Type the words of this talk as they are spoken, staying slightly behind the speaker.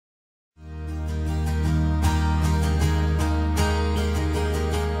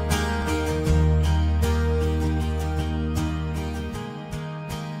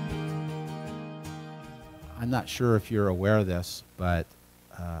not sure if you're aware of this, but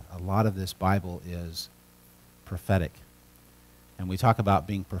a lot of this Bible is prophetic. And we talk about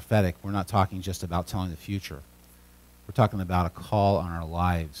being prophetic, we're not talking just about telling the future. We're talking about a call on our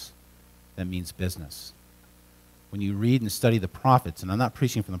lives that means business. When you read and study the prophets, and I'm not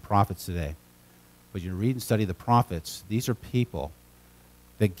preaching from the prophets today, but you read and study the prophets, these are people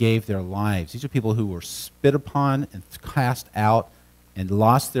that gave their lives. These are people who were spit upon and cast out and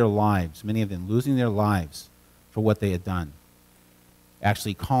lost their lives, many of them losing their lives for what they had done.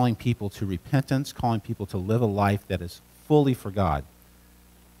 Actually calling people to repentance, calling people to live a life that is fully for God.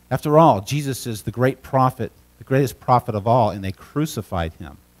 After all, Jesus is the great prophet, the greatest prophet of all, and they crucified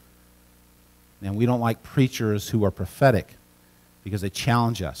him. And we don't like preachers who are prophetic because they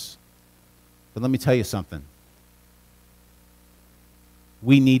challenge us. But let me tell you something.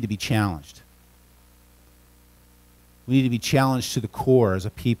 We need to be challenged. We need to be challenged to the core as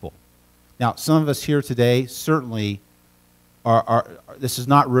a people. Now, some of us here today certainly this is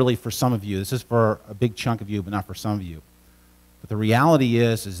not really for some of you. This is for a big chunk of you, but not for some of you. But the reality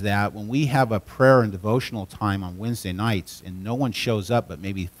is that when we have a prayer and devotional time on Wednesday nights and no one shows up but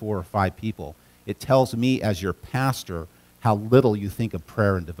maybe 4 or 5 people, it tells me as your pastor how little you think of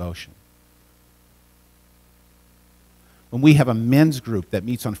prayer and devotion. When we have a men's group that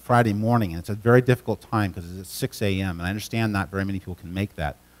meets on Friday morning, and it's a very difficult time because it's at 6 a.m., and I understand not very many people can make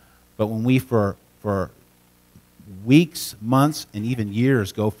that, but when we, for weeks, months, and even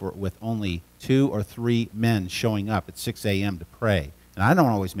years go with only 2 or 3 men showing up at 6 a.m. to pray, and I don't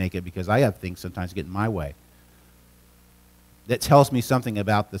always make it because I have things sometimes get in my way, that tells me something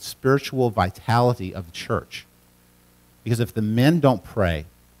about the spiritual vitality of the church. Because if the men don't pray,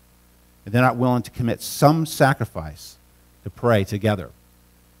 and they're not willing to commit some sacrifice to pray together,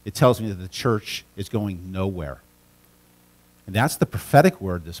 it tells me that the church is going nowhere. And that's the prophetic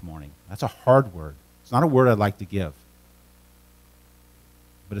word this morning. That's a hard word. It's not a word I'd like to give.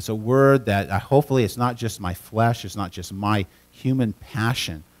 But it's a word that hopefully it's not just my flesh, it's not just my human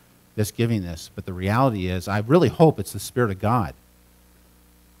passion that's giving this, but the reality is, I really hope it's the Spirit of God.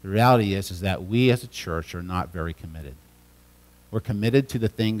 The reality is that we as a church are not very committed. We're committed to the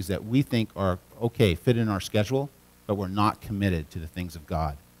things that we think are okay, fit in our schedule, but we're not committed to the things of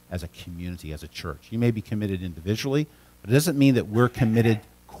God as a community, as a church. You may be committed individually, but it doesn't mean that we're committed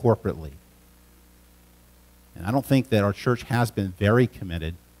corporately. And I don't think that our church has been very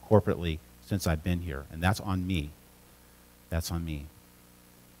committed corporately since I've been here, and that's on me. That's on me.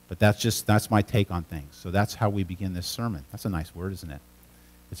 But that's my take on things. So that's how we begin this sermon. That's a nice word, isn't it?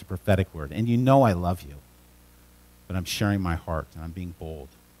 It's a prophetic word. And you know I love you, but I'm sharing my heart, and I'm being bold.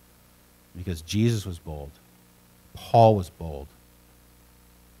 Because Jesus was bold. Paul was bold.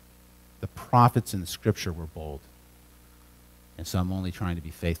 The prophets in the Scripture were bold. And so I'm only trying to be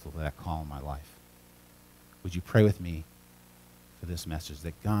faithful to that call in my life. Would you pray with me for this message,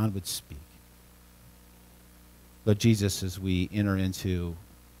 that God would speak? Lord Jesus, as we enter into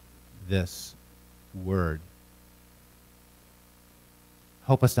this word,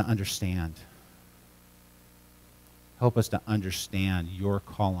 help us to understand. Help us to understand your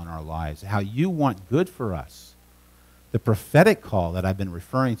call on our lives, how you want good for us. The prophetic call that I've been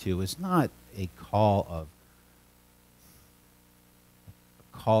referring to is not a call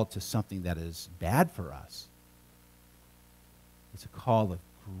to something that is bad for us. It's a call of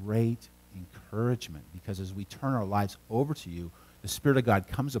great encouragement, because as we turn our lives over to you, the Spirit of God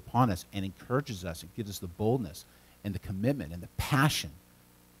comes upon us and encourages us and gives us the boldness and the commitment and the passion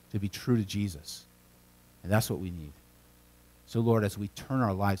to be true to Jesus. And that's what we need. So, Lord, as we turn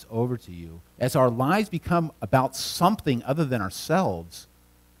our lives over to you, as our lives become about something other than ourselves,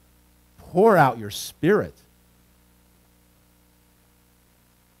 pour out your Spirit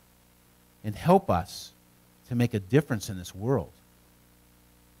and help us to make a difference in this world.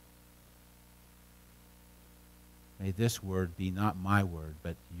 May this word be not my word,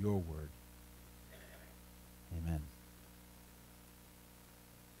 but your word. Amen.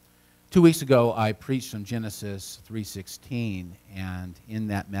 2 weeks ago, I preached from Genesis 3:16, and in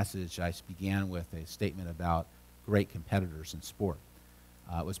that message, I began with a statement about great competitors in sport.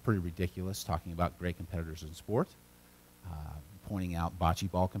 It was pretty ridiculous talking about great competitors in sport, pointing out bocce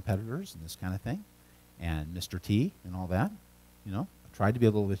ball competitors and this kind of thing, and Mr. T and all that. You know, I tried to be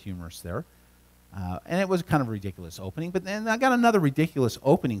a little bit humorous there. And it was kind of a ridiculous opening, but then I got another ridiculous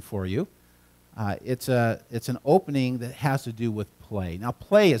opening for you. It's an opening that has to do with play. Now,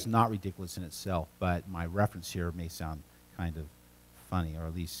 play is not ridiculous in itself, but my reference here may sound kind of funny, or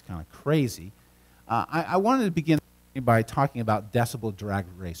at least kind of crazy. I wanted to begin by talking about decibel drag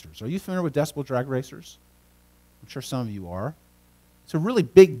racers. Are you familiar with decibel drag racers? I'm sure some of you are. It's a really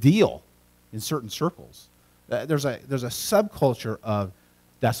big deal in certain circles. there's a subculture of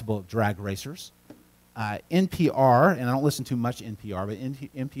decibel drag racers. NPR, and I don't listen to much NPR, but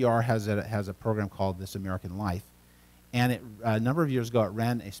NPR has a program called This American Life. And a number of years ago, it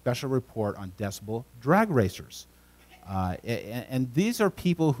ran a special report on decibel drag racers. And these are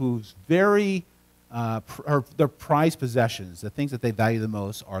people whose their prized possessions, the things that they value the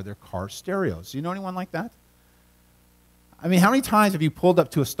most, are their car stereos. Do you know anyone like that? I mean, how many times have you pulled up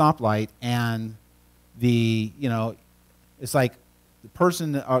to a stoplight and it's like the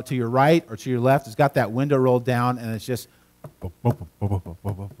person to your right or to your left has got that window rolled down, and it's just,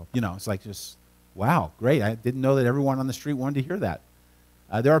 it's like just, wow, great. I didn't know that everyone on the street wanted to hear that.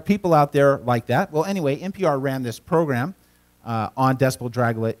 There are people out there like that. Well, anyway, NPR ran this program on decibel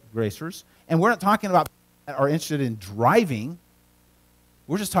drag racers, and we're not talking about people that are interested in driving.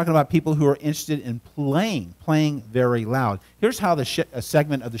 We're just talking about people who are interested in playing very loud. Here's how a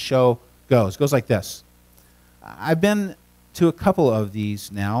segment of the show goes. It goes like this. I've been to a couple of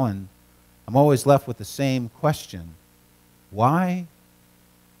these now, and I'm always left with the same question. Why?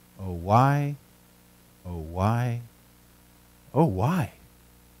 Oh, why? Oh, why? Oh, why?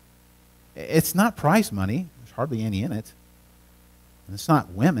 It's not prize money. There's hardly any in it. And it's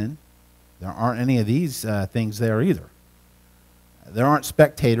not women. There aren't any of these things there either. There aren't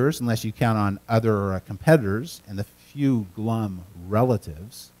spectators unless you count on other competitors and the few glum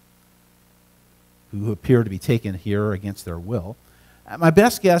relatives who appear to be taken here against their will. My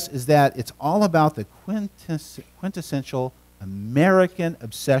best guess is that it's all about the quintessential American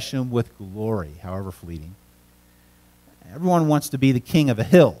obsession with glory, however fleeting. Everyone wants to be the king of a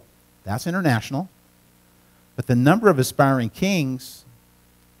hill. That's international. But the number of aspiring kings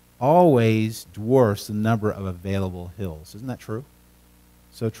always dwarfs the number of available hills. Isn't that true?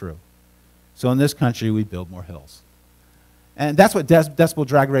 So true. So in this country, we build more hills. And that's what decibel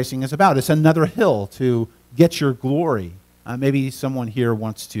drag racing is about. It's another hill to get your glory. Maybe someone here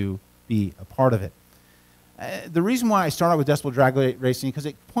wants to be a part of it. The reason why I start out with decibel drag racing is because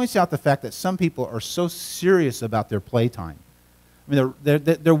it points out the fact that some people are so serious about their playtime. I mean,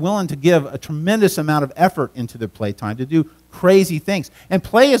 they're willing to give a tremendous amount of effort into their playtime to do crazy things. And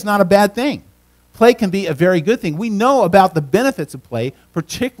play is not a bad thing. Play can be a very good thing. We know about the benefits of play,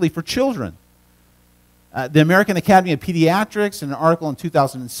 particularly for children. The American Academy of Pediatrics, in an article in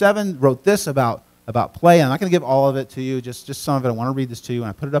 2007, wrote this about play. I'm not going to give all of it to you, just some of it. I want to read this to you, and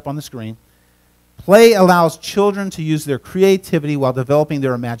I put it up on the screen. Play allows children to use their creativity while developing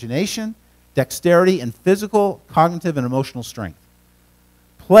their imagination, dexterity, and physical, cognitive, and emotional strength.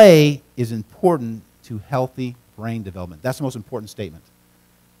 Play is important to healthy brain development. That's the most important statement.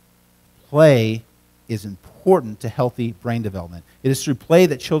 Play is important to healthy brain development. It is through play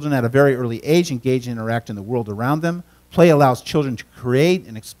that children at a very early age engage and interact in the world around them. Play allows children to create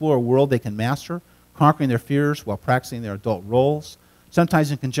and explore a world they can master, conquering their fears while practicing their adult roles,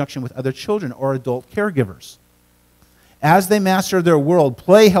 sometimes in conjunction with other children or adult caregivers. As they master their world,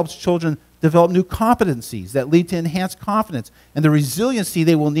 play helps children develop new competencies that lead to enhanced confidence and the resiliency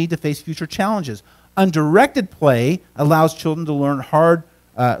they will need to face future challenges. Undirected play allows children to learn how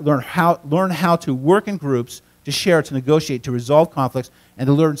to work in groups, to share, to negotiate, to resolve conflicts, and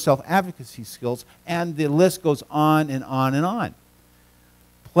to learn self-advocacy skills, and the list goes on and on and on.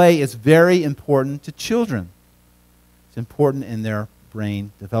 Play is very important to children. It's important in their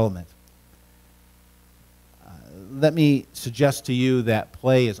brain development. Let me suggest to you that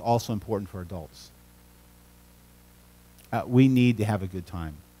play is also important for adults. We need to have a good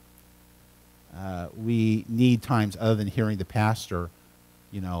time. We need times other than hearing the pastor,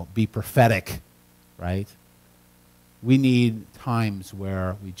 be prophetic, right? We need times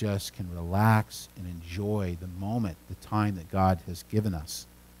where we just can relax and enjoy the moment, the time that God has given us.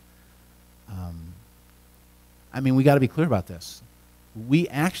 We got to be clear about this. We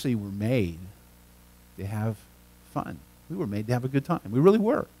actually were made to have fun. We were made to have a good time. We really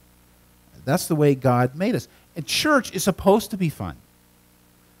were. That's the way God made us. And church is supposed to be fun.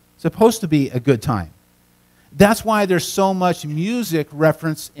 It's supposed to be a good time. That's why there's so much music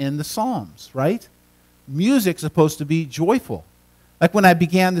reference in the Psalms, right? Music's supposed to be joyful. Like when I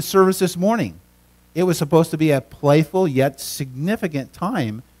began the service this morning, it was supposed to be a playful yet significant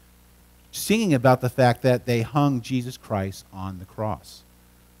time singing about the fact that they hung Jesus Christ on the cross.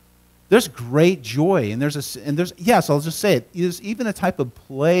 There's great joy, and yes, I'll just say it, there's even a type of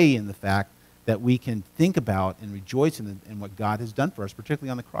play in the fact that we can think about and rejoice in what God has done for us,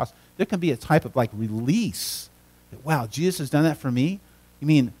 particularly on the cross. There can be a type of release. That, wow, Jesus has done that for me? You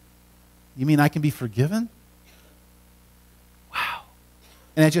mean I can be forgiven? Wow.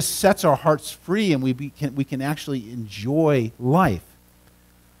 And it just sets our hearts free, and we can actually enjoy life.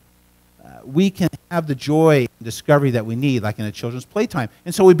 we can have the joy and discovery that we need, like in a children's playtime.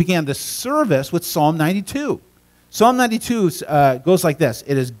 And so we began the service with Psalm 92. Psalm 92 goes like this: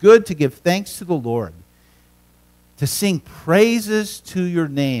 It is good to give thanks to the Lord, to sing praises to your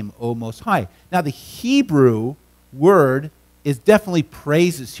name, O Most High. Now, the Hebrew word is definitely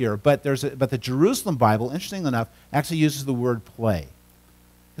praises here, but the Jerusalem Bible, interestingly enough, actually uses the word play.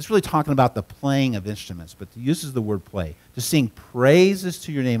 It's really talking about the playing of instruments, but it uses the word play. To sing praises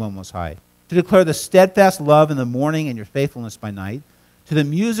to your name, O Most High. To declare the steadfast love in the morning and your faithfulness by night. To the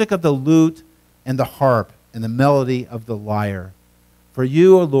music of the lute and the harp and the melody of the lyre. For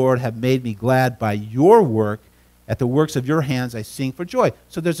you, O Lord, have made me glad by your work. At the works of your hands I sing for joy.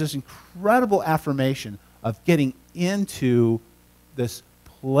 So there's this incredible affirmation of getting into this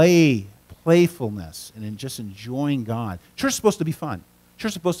playfulness and in just enjoying God. Church is supposed to be fun. Church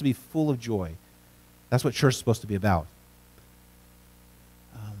is supposed to be full of joy. That's what church is supposed to be about.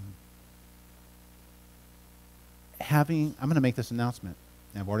 I'm going to make this announcement.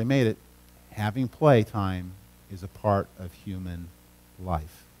 I've already made it. Having playtime is a part of human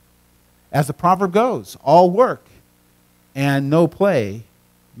life. As the proverb goes, all work and no play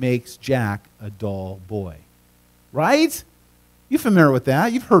makes Jack a dull boy. Right? You're familiar with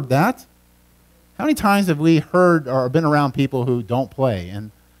that. You've heard that. How many times have we heard or been around people who don't play? And,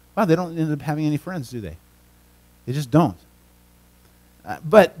 wow, they don't end up having any friends, do they? They just don't.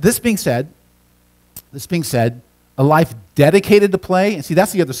 But this being said, a life dedicated to play, and see,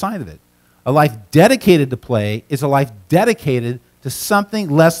 that's the other side of it. A life dedicated to play is a life dedicated to something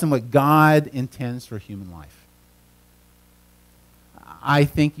less than what God intends for human life. I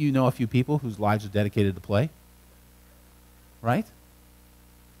think you know a few people whose lives are dedicated to play, right?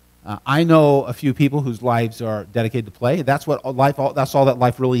 I know a few people whose lives are dedicated to play. That's what life. That's all that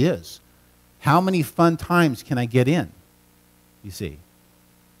life really is. How many fun times can I get in? You see.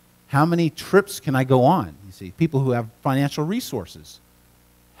 How many trips can I go on? You see. People who have financial resources.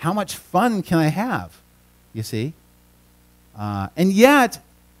 How much fun can I have? You see. And yet,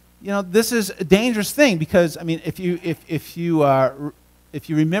 you know, this is a dangerous thing because I mean, if you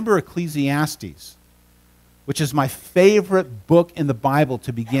remember Ecclesiastes, which is my favorite book in the Bible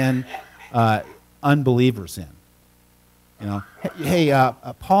to begin unbelievers in. You know, hey,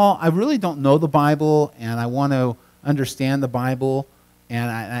 Paul, I really don't know the Bible, and I want to understand the Bible,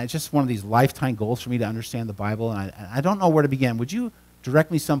 and it's just one of these lifetime goals for me to understand the Bible, and I don't know where to begin. Would you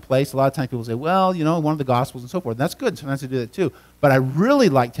direct me someplace? A lot of times people say, well, you know, one of the Gospels and so forth. And that's good. Sometimes I do that too. But I really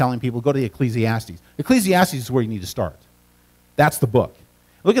like telling people, go to the Ecclesiastes. Ecclesiastes is where you need to start. That's the book.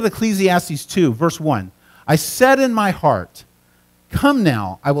 Look at Ecclesiastes 2, verse 1. I said in my heart, come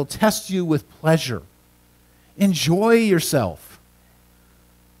now, I will test you with pleasure. Enjoy yourself.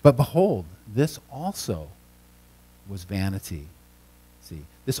 But behold, this also was vanity. See,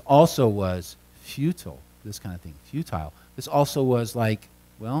 this also was futile, this kind of thing, futile. This also was like,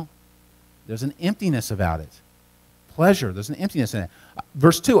 well, there's an emptiness about it. Pleasure, there's an emptiness in it.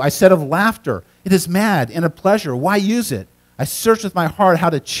 Verse 2, I said of laughter, it is mad, and of pleasure, why use it? I searched with my heart how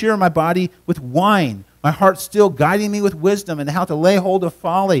to cheer my body with wine, my heart still guiding me with wisdom, and how to lay hold of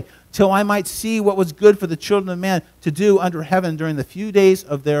folly, till I might see what was good for the children of man to do under heaven during the few days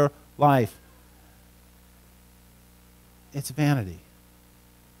of their life. It's vanity.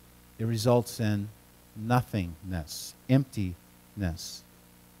 It results in nothingness, emptiness.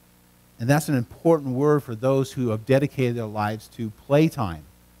 And that's an important word for those who have dedicated their lives to playtime,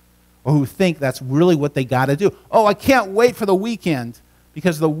 or who think that's really what they got to do. Oh, I can't wait for the weekend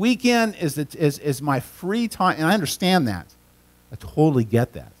because the weekend is my free time. And I understand that. I totally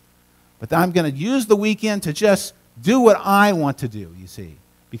get that. But I'm going to use the weekend to just do what I want to do, you see,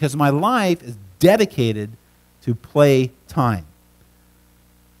 because my life is dedicated to playtime.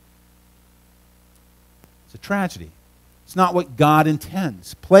 It's a tragedy. It's not what God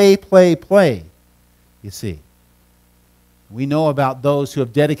intends. Play, play, play, you see. We know about those who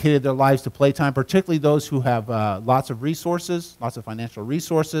have dedicated their lives to playtime, particularly those who have lots of resources, lots of financial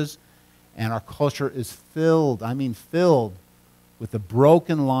resources, and our culture is filled, I mean filled, with the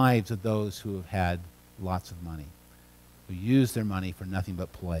broken lives of those who have had lots of money, who use their money for nothing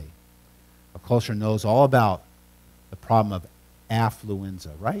but play. Our culture knows all about the problem of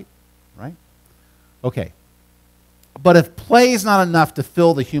affluenza, right? Right? Okay. But if play is not enough to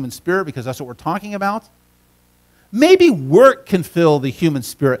fill the human spirit, because that's what we're talking about, maybe work can fill the human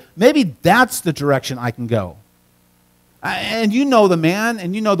spirit. Maybe that's the direction I can go. And you know the man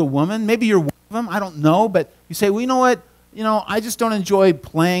and you know the woman. Maybe you're one of them. I don't know. But you say, well, you know what? You know, I just don't enjoy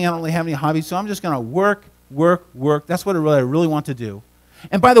playing. I don't really have any hobbies, so I'm just going to work. That's what I really want to do.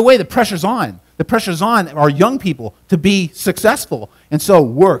 And by the way, the pressure's on. The pressure's on our young people to be successful. And so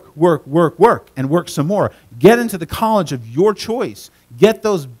work, and work some more. Get into the college of your choice. Get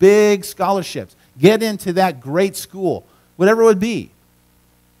those big scholarships. Get into that great school, whatever it would be.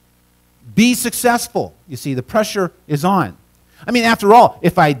 Be successful. You see, the pressure is on. I mean, after all,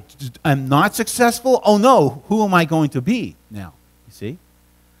 if I am not successful, oh no, who am I going to be now? You see?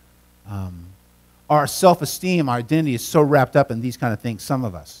 Our self-esteem, our identity is so wrapped up in these kind of things, some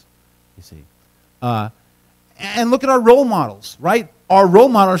of us, you see. And look at our role models, right? Our role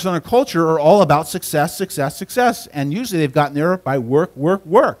models in our culture are all about success, success, success. And usually they've gotten there by work,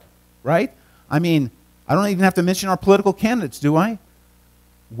 right? I mean, I don't even have to mention our political candidates, do I?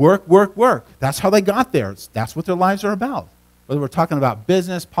 Work. That's how they got there. That's what their lives are about. Whether we're talking about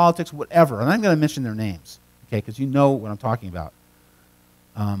business, politics, whatever. And I'm going to mention their names, okay, because you know what I'm talking about.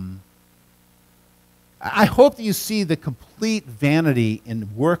 I hope that you see the complete vanity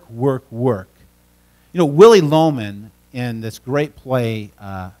in work. You know, Willie Loman, in this great play,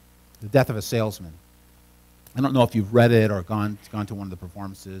 The Death of a Salesman. I don't know if you've read it or gone to one of the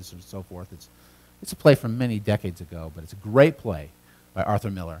performances or so forth. It's a play from many decades ago, but it's a great play by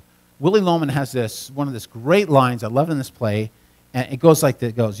Arthur Miller. Willie Loman has one of these great lines. I love it in this play, and it goes like this.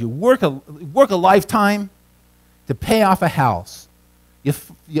 It goes, you work a lifetime to pay off a house. You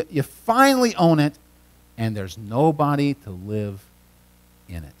finally own it, and there's nobody to live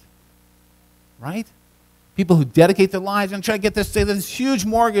in it. Right? People who dedicate their lives and try to get this huge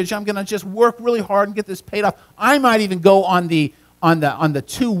mortgage. I'm going to just work really hard and get this paid off. I might even go on the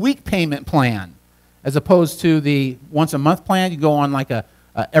 2-week payment plan, as opposed to the once-a-month plan. You go on like a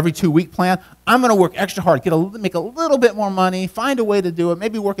every 2-week plan. I'm going to work extra hard, make a little bit more money, find a way to do it,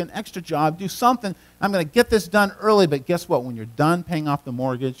 maybe work an extra job, do something. I'm going to get this done early, but guess what? When you're done paying off the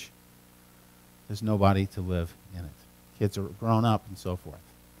mortgage, there's nobody to live in it. Kids are grown up and so forth.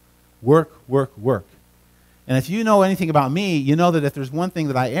 Work. And if you know anything about me, you know that if there's one thing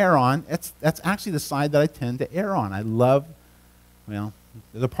that I err on, that's actually the side that I tend to err on. I love, there's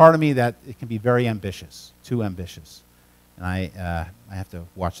a part of me that it can be very ambitious, too ambitious. And I have to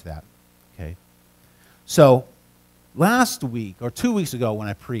watch that, okay? So last week, or 2 weeks ago when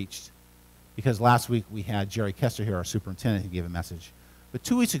I preached, because last week we had Jerry Kester here, our superintendent, who gave a message. But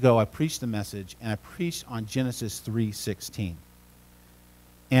 2 weeks ago I preached a message, and I preached on Genesis 3:16.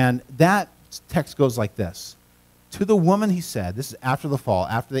 And that text goes like this. To the woman he said, this is after the fall,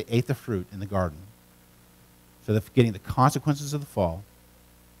 after they ate the fruit in the garden. So they're getting the consequences of the fall.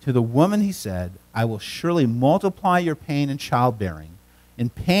 To the woman he said, I will surely multiply your pain in childbearing. In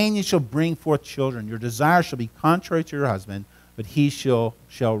pain you shall bring forth children. Your desire shall be contrary to your husband, but he shall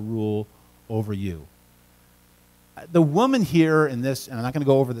rule over you. The woman here in this, and I'm not going to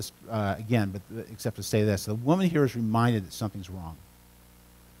go over this again, but except to say this, the woman here is reminded that something's wrong.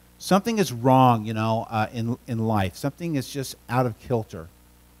 Something is wrong, in life. Something is just out of kilter.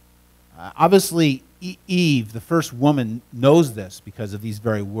 Obviously, Eve, the first woman, knows this because of these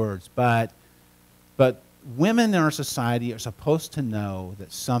very words. But women in our society are supposed to know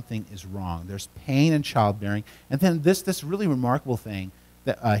that something is wrong. There's pain in childbearing. And then this really remarkable thing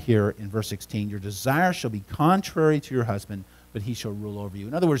that here in verse 16, your desire shall be contrary to your husband, but he shall rule over you.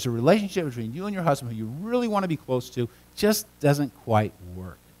 In other words, the relationship between you and your husband, who you really want to be close to, just doesn't quite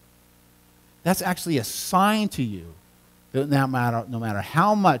work. That's actually a sign to you that no matter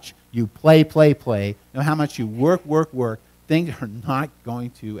how much you play, how much you work, things are not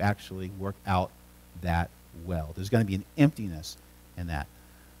going to actually work out that well. There's going to be an emptiness in that.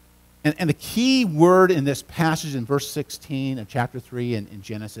 And the key word in this passage in verse 16 of chapter 3 in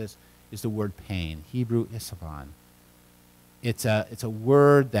Genesis is the word pain, Hebrew isabon. It's a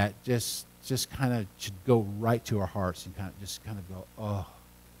word that just kind of should go right to our hearts and kind of go,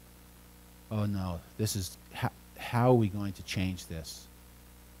 oh no, this is how are we going to change this?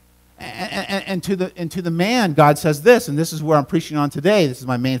 And to the man, God says this, and this is where I'm preaching on today. This is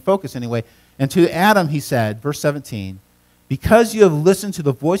my main focus anyway. And to Adam, he said, verse 17, because you have listened to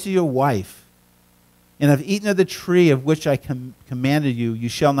the voice of your wife and have eaten of the tree of which I commanded you, you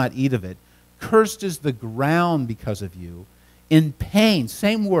shall not eat of it. Cursed is the ground because of you. In pain,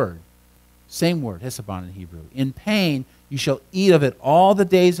 same word, hesabon in Hebrew. In pain, you shall eat of it all the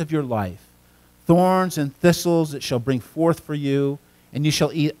days of your life. Thorns and thistles it shall bring forth for you, and you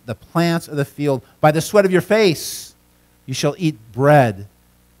shall eat the plants of the field. By the sweat of your face you shall eat bread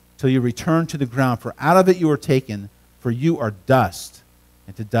till you return to the ground. For out of it you are taken, for you are dust,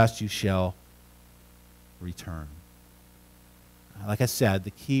 and to dust you shall return. Like I said,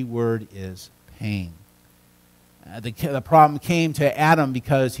 the key word is pain. The problem came to Adam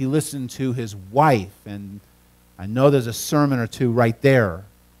because he listened to his wife, and I know there's a sermon or two right there,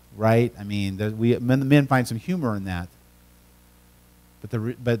 right? I mean, the men find some humor in that.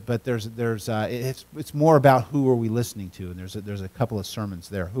 But it's more about who are we listening to, and there's a couple of sermons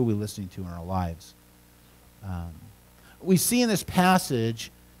there. Who are we listening to in our lives? We see in this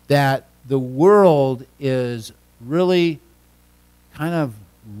passage that the world is really kind of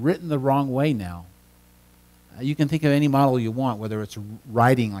written the wrong way now. You can think of any model you want, whether it's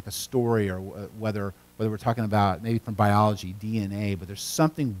writing like a story or whether we're talking about maybe from biology, DNA, but there's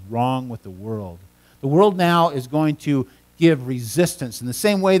something wrong with the world. The world now is going to give resistance in the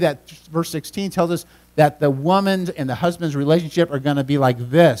same way that verse 16 tells us that the woman and the husband's relationship are going to be like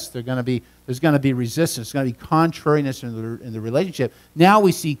this. There's going to be resistance. There's going to be contrariness in the relationship. Now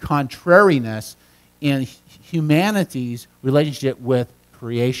we see contrariness in humanity's relationship with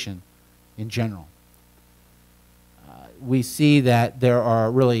creation in general. We see that there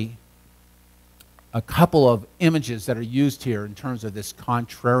are really a couple of images that are used here in terms of this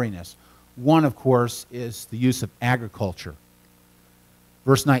contrariness. One, of course, is the use of agriculture.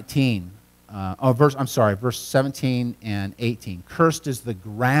 Verse 19, verse 17 and 18. Cursed is the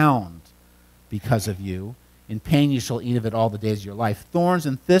ground because of you. In pain you shall eat of it all the days of your life. Thorns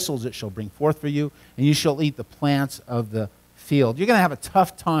and thistles it shall bring forth for you, and you shall eat the plants of the field. You're going to have a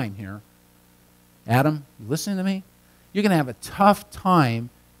tough time here. Adam, you listening to me? You're going to have a tough time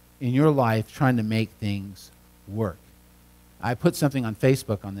in your life trying to make things work. I put something on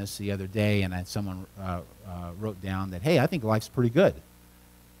Facebook on this the other day, and someone wrote down that, hey, I think life's pretty good.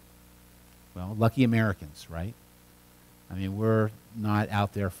 Well, lucky Americans, right? I mean, we're not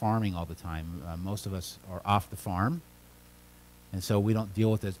out there farming all the time. Most of us are off the farm, and so we don't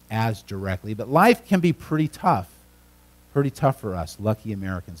deal with this as directly. But life can be pretty tough for us, lucky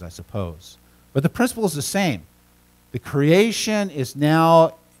Americans, I suppose. But the principle is the same. The creation is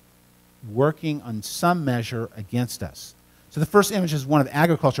now working on some measure against us. So the first image is one of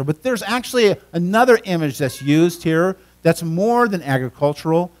agriculture, but there's actually another image that's used here that's more than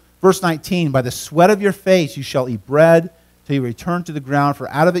agricultural. Verse 19, by the sweat of your face you shall eat bread till you return to the ground, for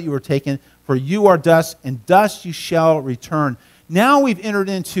out of it you were taken, for you are dust, and dust you shall return. Now we've entered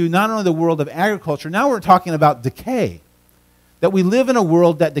into not only the world of agriculture, now we're talking about decay. That we live in a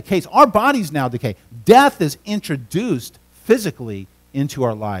world that decays. Our bodies now decay. Death is introduced physically into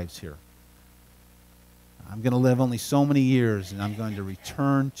our lives here. I'm going to live only so many years, and I'm going to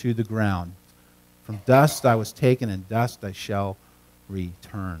return to the ground. From dust I was taken, and dust I shall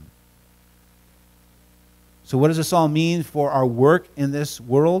return. So what does this all mean for our work in this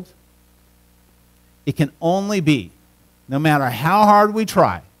world? It can only be, no matter how hard we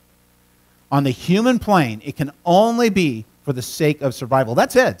try, on the human plane, it can only be for the sake of survival.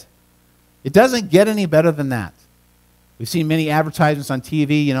 That's it. It doesn't get any better than that. We've seen many advertisements on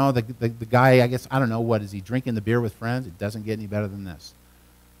TV, you know, the guy, I guess, I don't know, what is he, drinking the beer with friends? It doesn't get any better than this.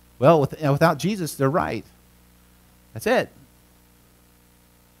 Well, without Jesus, they're right. That's it.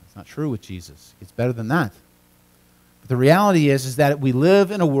 It's not true with Jesus. It's better than that. But the reality is that we live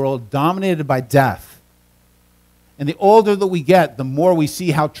in a world dominated by death. And the older that we get, the more we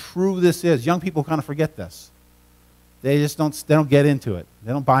see how true this is. Young people kind of forget this. They just don't get into it.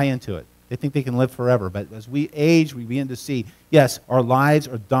 They don't buy into it. They think they can live forever. But as we age, we begin to see, yes, our lives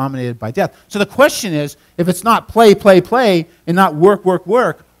are dominated by death. So the question is, if it's not play, play, play, and not work, work,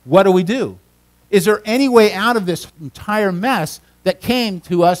 work, what do we do? Is there any way out of this entire mess that came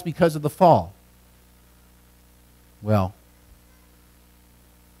to us because of the fall? Well,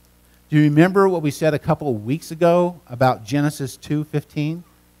 do you remember what we said a couple of weeks ago about Genesis 2:15?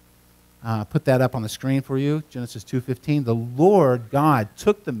 Put that up on the screen for you. Genesis 2:15. The Lord God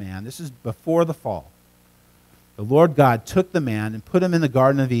took the man. This is before the fall. The Lord God took the man and put him in the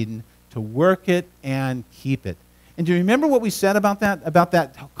Garden of Eden to work it and keep it. And do you remember what we said about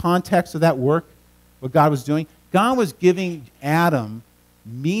that context of that work, what God was doing? God was giving Adam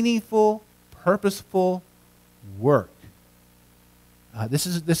meaningful, purposeful work. This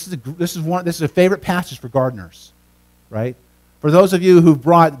is a favorite passage for gardeners, right? For those of you who've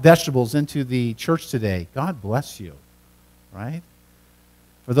brought vegetables into the church today, God bless you, right?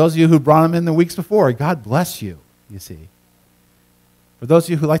 For those of you who brought them in the weeks before, God bless you, you see. For those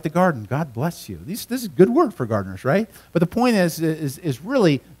of you who like the garden, God bless you. This is good word for gardeners, right? But the point is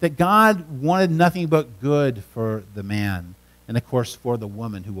really that God wanted nothing but good for the man, and of course for the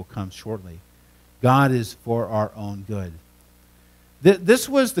woman who will come shortly. God is for our own good. This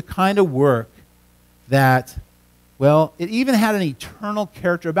was the kind of work that, well, it even had an eternal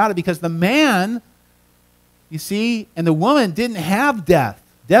character about it, because the man, you see, and the woman didn't have death.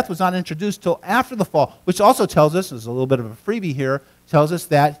 Death was not introduced till after the fall, which also tells us, there's a little bit of a freebie here, tells us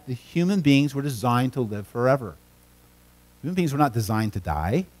that the human beings were designed to live forever. Human beings were not designed to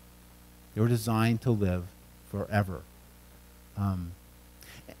die. They were designed to live forever.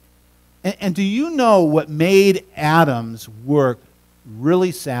 And do you know what made Adam's work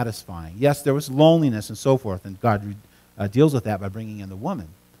really satisfying? Yes, there was loneliness and so forth, and God deals with that by bringing in the woman.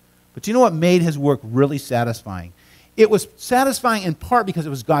 But do you know what made his work really satisfying? It was satisfying in part because it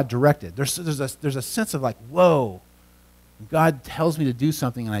was God-directed. There's a sense of like, whoa, God tells me to do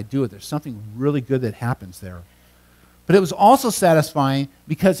something and I do it. There's something really good that happens there. But it was also satisfying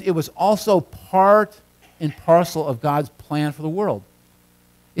because it was also part and parcel of God's plan for the world.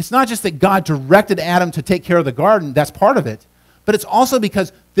 It's not just that God directed Adam to take care of the garden. That's part of it. But it's also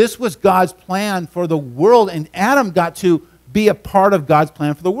because this was God's plan for the world, and Adam got to be a part of God's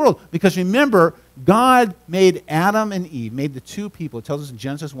plan for the world. Because remember, God made Adam and Eve, made the two people. It tells us in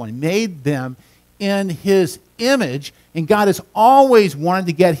Genesis 1, he made them in his image, and God has always wanted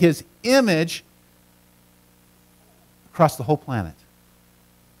to get his image across the whole planet.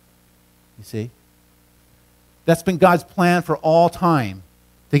 You see? That's been God's plan for all time,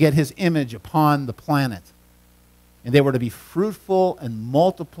 to get his image upon the planet. And they were to be fruitful and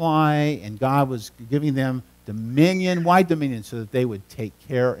multiply, and God was giving them dominion. Why dominion? So that they would take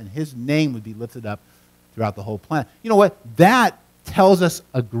care, and his name would be lifted up throughout the whole planet. You know what? That tells us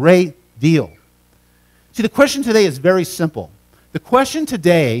a great deal. See, the question today is very simple. The question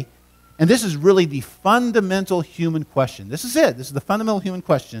today, and this is really the fundamental human question. This is it. This is the fundamental human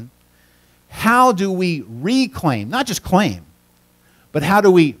question. How do we reclaim, not just claim, but how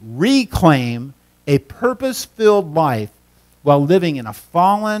do we reclaim a purpose-filled life while living in a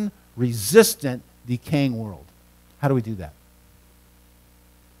fallen, resistant, decaying world? How do we do that?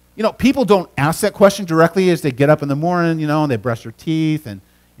 You know, people don't ask that question directly as they get up in the morning, and they brush their teeth and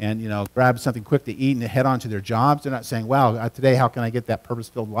grab something quick to eat and head on to their jobs. They're not saying, wow, today how can I get that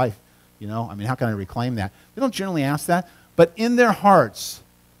purpose-filled life? How can I reclaim that? They don't generally ask that. But in their hearts,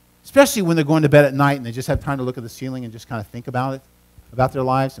 especially when they're going to bed at night and they just have time to look at the ceiling and just kind of think about it, about their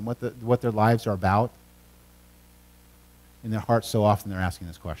lives and what their lives are about, in their hearts so often they're asking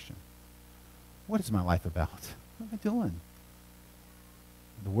this question. What is my life about? What am I doing?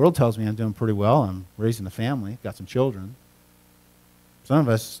 The world tells me I'm doing pretty well. I'm raising a family, got some children. Some of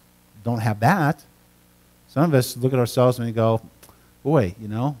us don't have that. Some of us look at ourselves and we go, boy,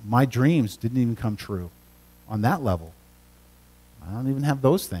 my dreams didn't even come true on that level. I don't even have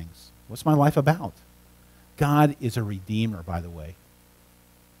those things. What's my life about? God is a redeemer, by the way.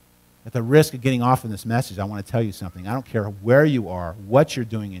 At the risk of getting off in this message, I want to tell you something. I don't care where you are, what you're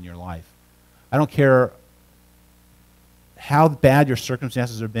doing in your life. I don't care how bad your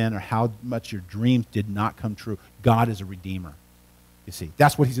circumstances have been or how much your dreams did not come true. God is a redeemer. You see,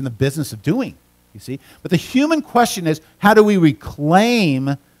 that's what he's in the business of doing. You see, but the human question is, how do we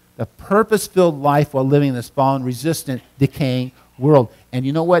reclaim the purpose-filled life while living in this fallen, resistant, decaying world? And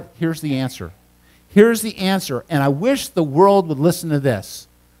you know what? Here's the answer. Here's the answer, and I wish the world would listen to this.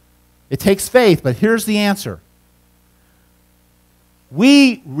 It takes faith, but here's the answer.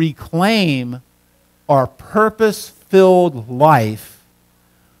 We reclaim our purpose-filled life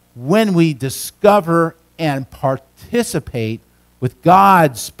when we discover and participate with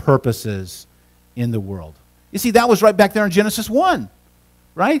God's purposes in the world. You see, that was right back there in Genesis 1,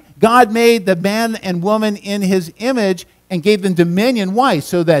 right? God made the man and woman in his image and gave them dominion. Why?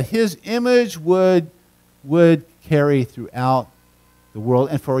 So that his image would carry throughout the world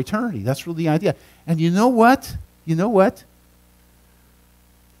and for eternity. That's really the idea. And you know what? You know what?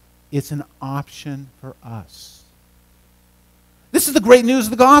 It's an option for us. This is the great news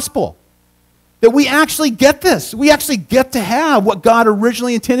of the gospel. That we actually get this. We actually get to have what God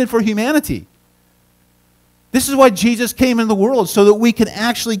originally intended for humanity. This is why Jesus came into the world, so that we can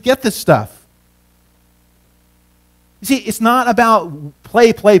actually get this stuff. You see, it's not about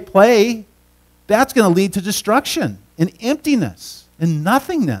play, play, play. That's going to lead to destruction and emptiness and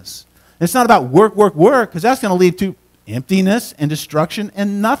nothingness. And it's not about work, work, work, because that's going to lead to emptiness and destruction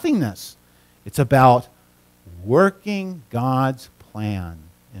and nothingness. It's about working God's plan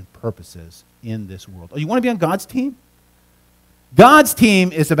and purposes in this world. Oh, you want to be on God's team? God's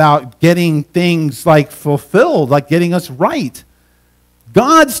team is about getting things like fulfilled, like getting us right.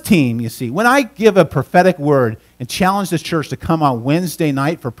 God's team, you see, when I give a prophetic word and challenge this church to come on Wednesday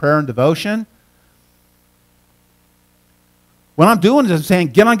night for prayer and devotion, what I'm doing is I'm saying,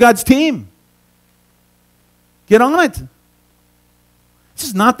 get on God's team. Get on it. This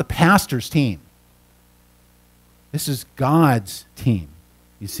is not the pastor's team. This is God's team,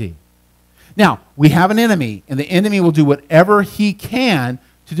 you see. Now, we have an enemy, and the enemy will do whatever he can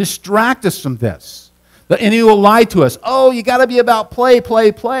to distract us from this. The enemy will lie to us. Oh, you got to be about play,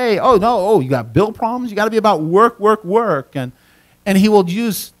 play, play. Oh, no. Oh, you got bill problems? You got to be about work, work, work. And he will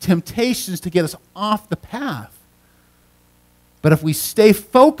use temptations to get us off the path. But if we stay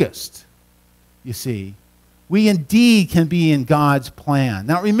focused, you see, we indeed can be in God's plan.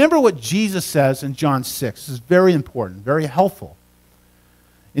 Now, remember what Jesus says in John 6. This is very important, very helpful.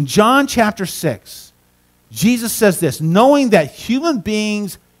 In John chapter 6, Jesus says this, knowing that human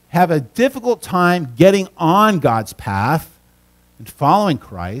beings have a difficult time getting on God's path and following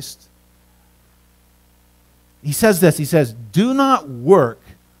Christ, he says this, he says, do not work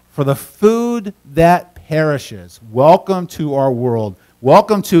for the food that perishes. Welcome to our world.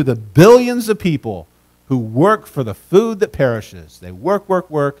 Welcome to the billions of people who work for the food that perishes. They work, work,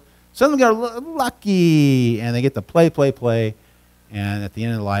 work. Some of them get lucky, and they get to play, play, play. And at the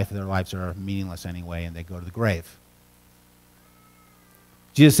end of their lives are meaningless anyway, and they go to the grave.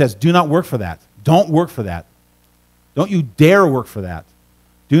 Jesus says, do not work for that. Don't work for that. Don't you dare work for that.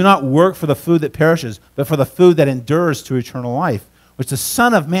 Do not work for the food that perishes, but for the food that endures to eternal life, which the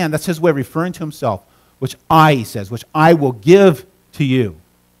Son of Man, that's his way of referring to himself, which he says, which I will give to you.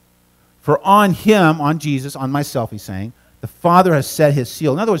 For on him, on Jesus, on myself, he's saying, the Father has set his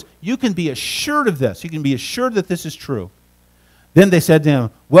seal. In other words, you can be assured of this. You can be assured that this is true. Then they said to him,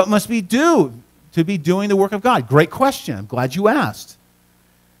 what must we do to be doing the work of God? Great question. I'm glad you asked.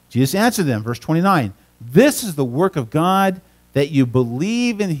 Jesus answered them, verse 29, this is the work of God, that you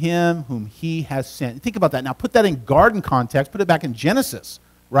believe in him whom he has sent. Think about that. Now put that in garden context. Put it back in Genesis,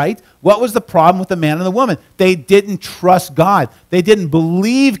 right? What was the problem with the man and the woman? They didn't trust God. They didn't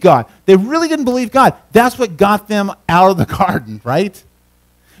believe God. They really didn't believe God. That's what got them out of the garden, right?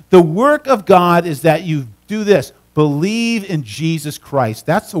 The work of God is that you do this. Believe in Jesus Christ.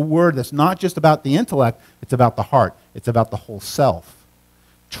 That's a word that's not just about the intellect. It's about the heart. It's about the whole self.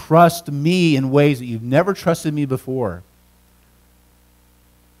 Trust me in ways that you've never trusted me before.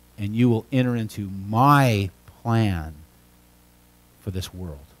 And you will enter into my plan for this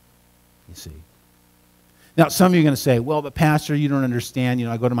world, you see. Now, some of you are going to say, well, but Pastor, you don't understand.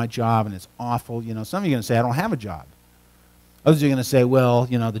 I go to my job and it's awful. Some of you are going to say, I don't have a job. Others are going to say, well,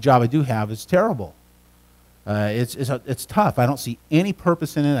 the job I do have is terrible. It's tough. I don't see any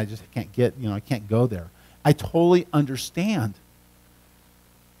purpose in it. I just can't I can't go there. I totally understand.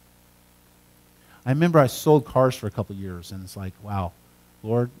 I remember I sold cars for a couple of years, and it's like, wow,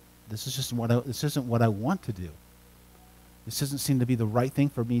 Lord, this isn't what I want to do. This doesn't seem to be the right thing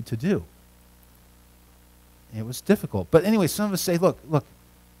for me to do. It was difficult. But anyway, some of us say, look,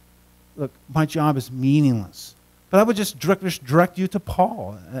 my job is meaningless. But I would just direct you to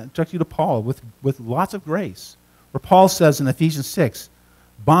Paul, with lots of grace. Where Paul says in Ephesians 6,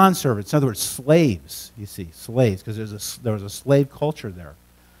 bondservants, in other words, slaves, you see, slaves, because there was a slave culture there.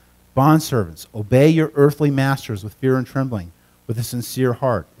 Bondservants, obey your earthly masters with fear and trembling, with a sincere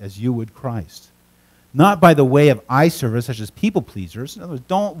heart, as you would Christ. Not by the way of eye service, such as people pleasers. In other words,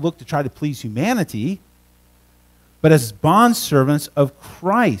 don't look to try to please humanity, but as bondservants of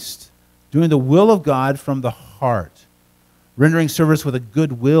Christ, doing the will of God from the heart, rendering service with a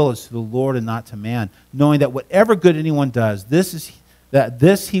good will as to the Lord and not to man, knowing that whatever good anyone does, this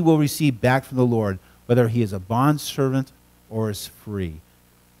he will receive back from the Lord, whether he is a bondservant or is free.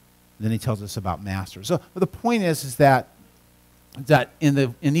 And then he tells us about masters. So the point is that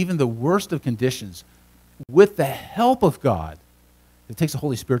in even the worst of conditions, with the help of God, it takes the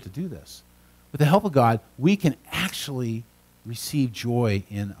Holy Spirit to do this. With the help of God, we can actually receive joy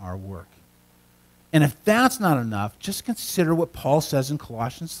in our work. And if that's not enough, just consider what Paul says in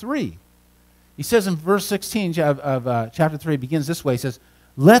Colossians 3. He says in verse 16 of chapter 3, it begins this way. He says,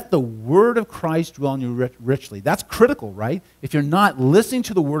 let the word of Christ dwell in you richly. That's critical, right? If you're not listening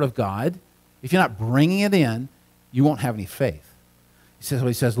to the word of God, if you're not bringing it in, you won't have any faith. He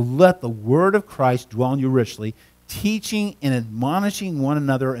says, let the word of Christ dwell in you richly, teaching and admonishing one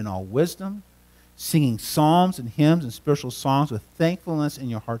another in all wisdom, singing psalms and hymns and spiritual songs with thankfulness in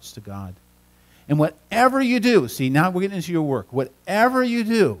your hearts to God. And whatever you do, see, now we're getting into your work. Whatever you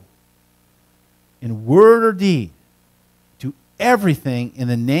do, in word or deed, do everything in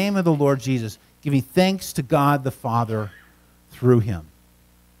the name of the Lord Jesus, giving thanks to God the Father through him.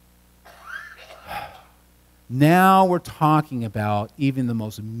 Now we're talking about even the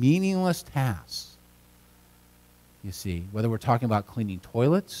most meaningless tasks. You see, whether we're talking about cleaning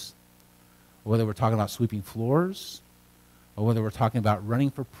toilets, or whether we're talking about sweeping floors, or whether we're talking about running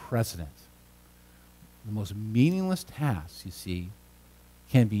for president. The most meaningless tasks, you see,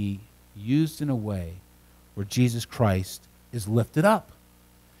 can be used in a way where Jesus Christ is lifted up.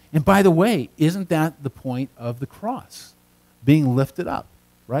 And by the way, isn't that the point of the cross? Being lifted up,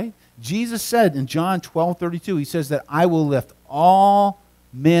 right? Jesus said in John 12:32, he says that I will lift all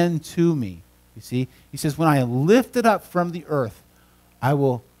men to me. You see? He says, when I am lifted up from the earth, I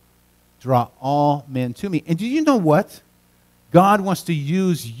will draw all men to me. And do you know what? God wants to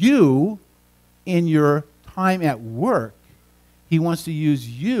use you in your time at work. He wants to use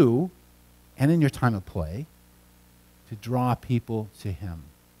you and in your time of play to draw people to him.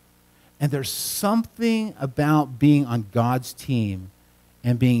 And there's something about being on God's team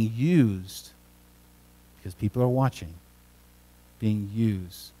and being used, because people are watching, being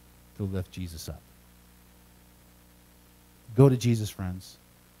used to lift Jesus up. Go to Jesus, friends.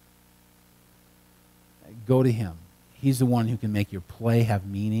 Go to him. He's the one who can make your play have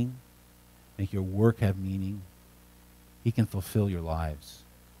meaning, make your work have meaning. He can fulfill your lives.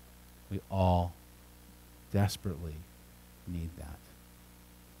 We all desperately need that.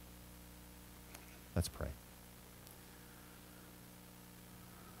 Let's pray.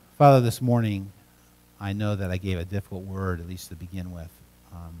 Father, this morning, I know that I gave a difficult word, at least to begin with.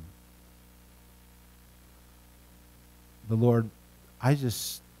 But Lord, I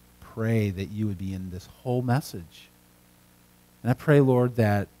just pray that you would be in this whole message. And I pray, Lord,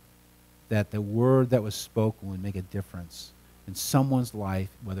 that the word that was spoken would make a difference in someone's life,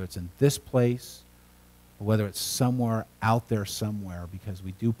 whether it's in this place or whether it's somewhere out there somewhere, because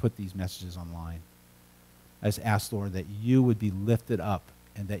we do put these messages online. I just ask, Lord, that you would be lifted up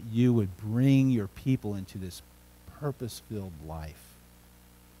and that you would bring your people into this purpose-filled life.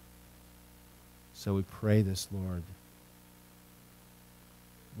 So we pray this, Lord,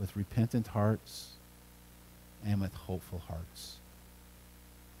 with repentant hearts and with hopeful hearts.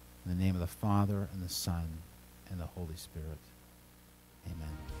 In the name of the Father, and the Son, and the Holy Spirit.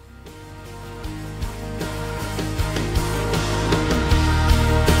 Amen.